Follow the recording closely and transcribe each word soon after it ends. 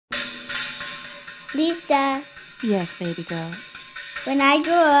Lisa, Yes, baby girl. when I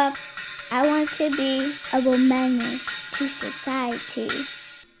grow up, I want to be a menace to society.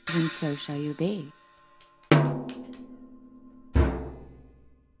 Then so shall you be.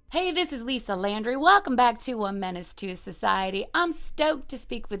 Hey, this is Lisa Landry. Welcome back to A Menace to Society. I'm stoked to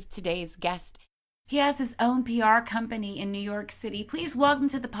speak with today's guest. He has his own PR company in New York City. Please welcome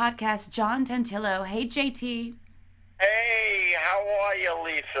to the podcast, John Tantillo. Hey, JT. Hey, how are you,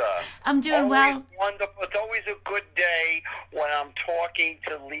 Lisa? I'm doing always well. Wonderful. It's always a good day when I'm talking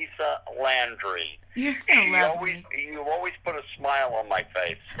to Lisa Landry. You're so lovely. You always put a smile on my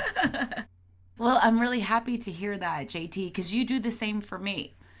face. Well, I'm really happy to hear that, JT, because you do the same for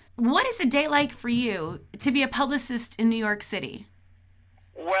me. What is a day like for you to be a publicist in New York City?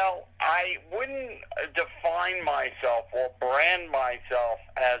 Well, I wouldn't define myself or brand myself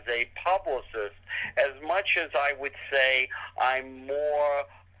as a publicist as much as I would say I'm more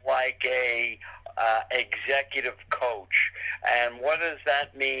like a executive coach. And what does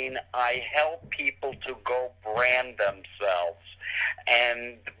that mean? I help people to go brand themselves.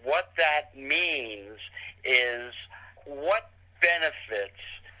 And what that means is what benefits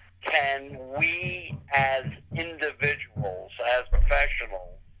can we as individuals, as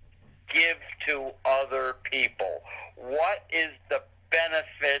professionals, give to other people? What is the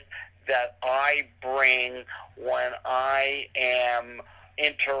benefit that I bring when I am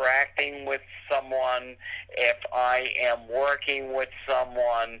interacting with someone, if I am working with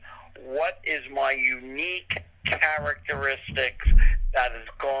someone? What is my unique characteristics that is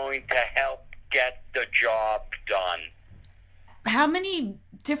going to help get the job done? How many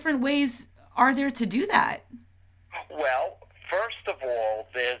different ways are there to do that? Well, first of all,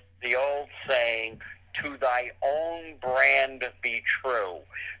 there's the old saying, to thy own brand be true.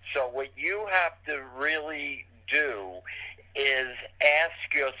 So what you have to really do is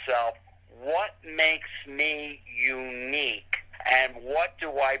ask yourself, what makes me unique and what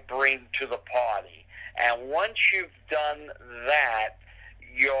do I bring to the party? And once you've done that,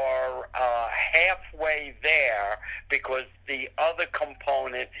 you're halfway there, because the other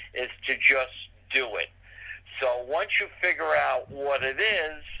component is to just do it. So once you figure out what it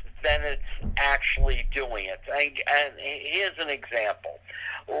is, then it's actually doing it. And here's an example.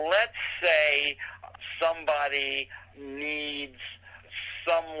 Let's say somebody needs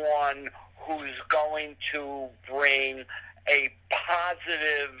someone who's going to bring a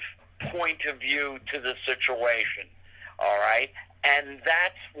positive point of view to the situation, all right? And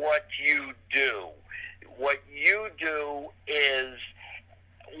that's what you do. What you do is,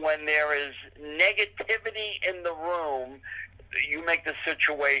 when there is negativity in the room, you make the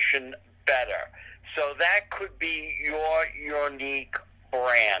situation better. So that could be your unique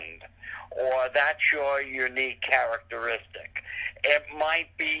brand, or that's your unique characteristic. It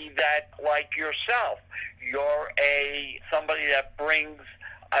might be that, like yourself, you're somebody that brings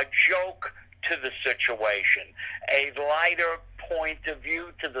a joke to the situation, a lighter point of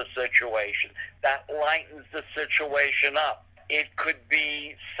view to the situation that lightens the situation up. It could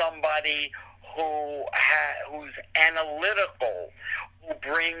be somebody who's analytical, who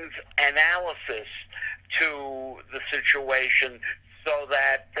brings analysis to the situation so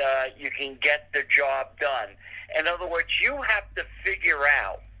that you can get the job done. In other words, you have to figure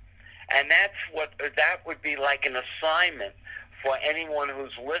out, and that would be like an assignment for anyone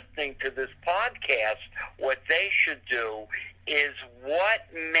who's listening to this podcast. What they should do is, what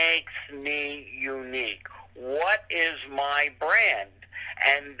makes me unique? What is my brand?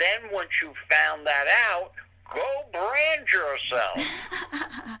 And then once you've found that out, go brand yourself.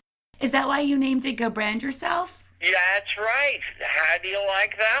 Is that why you named it Go Brand Yourself? Yeah, that's right. How do you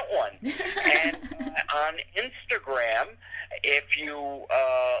like that one? And on Instagram, if you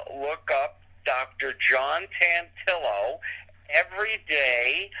look up Dr. John Tantillo, every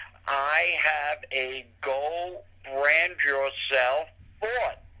day I have a Go Brand Yourself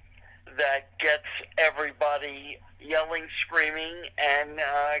thought that gets everybody yelling, screaming, and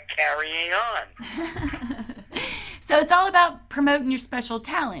carrying on. So it's all about promoting your special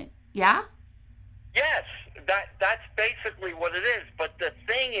talent, yeah? Yes, that's basically what it is. But the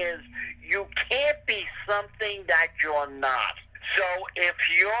thing is, you can't be something that you're not. So if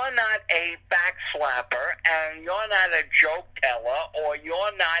you're not a backslapper, and you're not a joke teller, or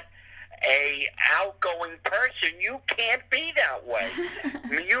you're not a outgoing person, you can't be that way.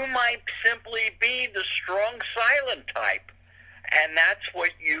 You might simply be the strong silent type, and that's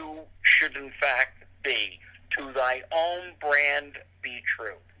what you should in fact be. To thy own brand be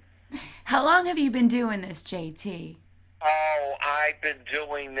true. How long have you been doing this, JT? Oh, I've been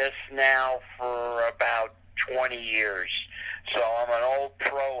doing this now for about 20 years. So I'm an old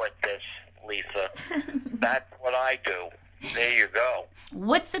pro at this, Lisa. That's what I do. There you go.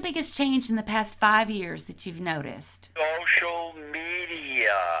 What's the biggest change in the past 5 years that you've noticed? Social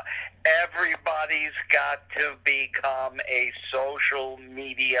media. Everybody's got to become a social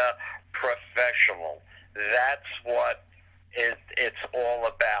media professional. That's what it's all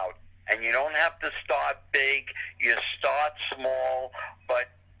about. And you don't have to start big. You start small, but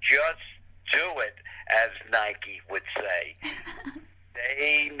just do it, as Nike would say.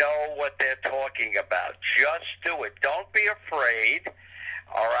 They know what they're talking about. Just do it. Don't be afraid.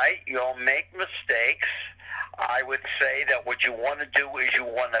 All right? You'll make mistakes. I would say that what you want to do is you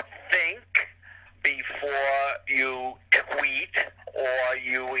want to think before you tweet or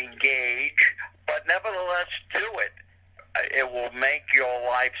you engage, but nevertheless do it. It will make your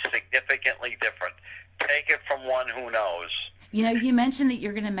life significantly different. Take it from one who knows. You know, you mentioned that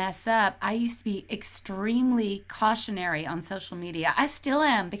you're going to mess up. I used to be extremely cautionary on social media. I still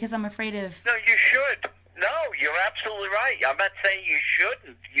am because I'm afraid of... No, you should. No, you're absolutely right. I'm not saying you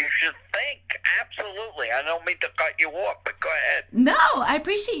shouldn't. You should think. Absolutely. I don't mean to cut you off, but go ahead. No, I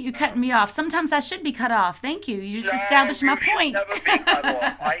appreciate you cutting me off. Sometimes I should be cut off. Thank you. You just established my point. Never be cut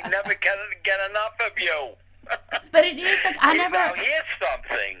off. I never get enough of you. But it is like I never... Now, here's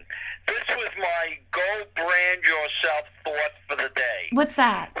something. This was my go brand yourself thought for the day. What's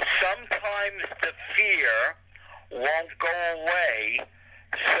that? Sometimes the fear won't go away,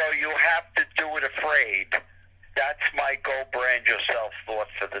 so you have to do it afraid. That's my go brand yourself thought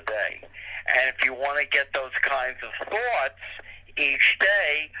for the day. And if you want to get those kinds of thoughts each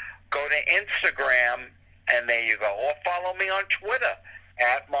day, go to Instagram, and there you go. Or follow me on Twitter,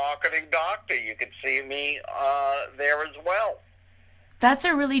 @MarketingDoctor. You can see me there as well. That's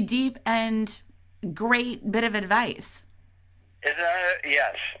a really deep and great bit of advice. Isn't that it?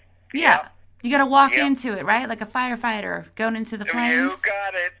 Yes. Yeah. Yep. You got to walk Yep. into it, right? Like a firefighter going into the flames. You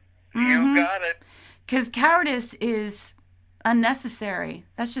got it. You got it. Because cowardice is unnecessary.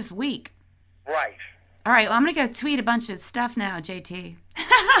 That's just weak. Right. All right, well, I'm going to go tweet a bunch of stuff now, JT.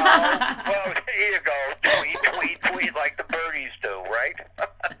 Well, there you go. Tweet like the birdies do, right?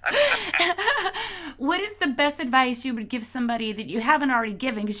 What is the best advice you would give somebody that you haven't already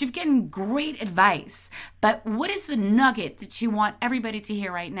given? Because you've given great advice. But what is the nugget that you want everybody to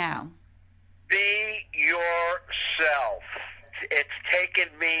hear right now? Be yourself. It's taken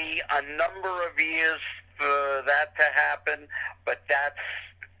me a number of years for that to happen, but that's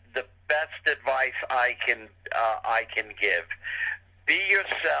the best advice I can give. Be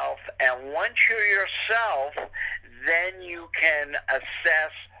yourself, and once you're yourself, then you can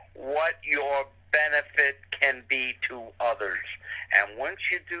assess what your benefit can be to others. And once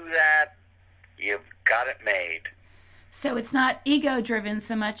you do that, you've got it made. So it's not ego-driven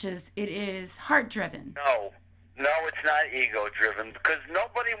so much as it is heart-driven. No, it's not ego-driven, because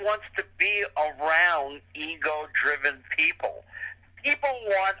nobody wants to be around ego-driven people. People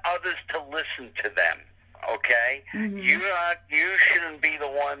want others to listen to them, okay? Mm-hmm. You shouldn't be the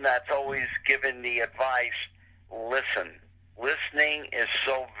one that's always giving the advice. Listen. Listening is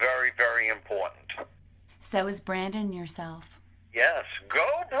so very, very important. So is branding yourself. Yes,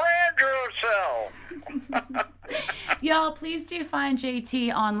 go brand yourself. Y'all, please do find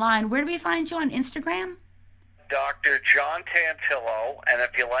JT online. Where do we find you on Instagram? Dr. John Tantillo, and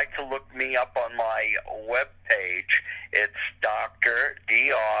if you like to look me up on my webpage, it's Dr.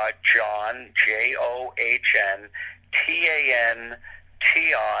 John,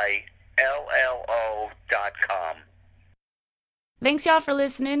 JOHNTANTILLO.com. Thanks, y'all, for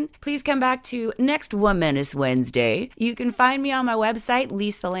listening. Please come back to next Womanist Wednesday. You can find me on my website,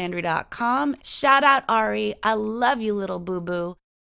 lisalandry.com. Shout out Ari. I love you, little boo-boo.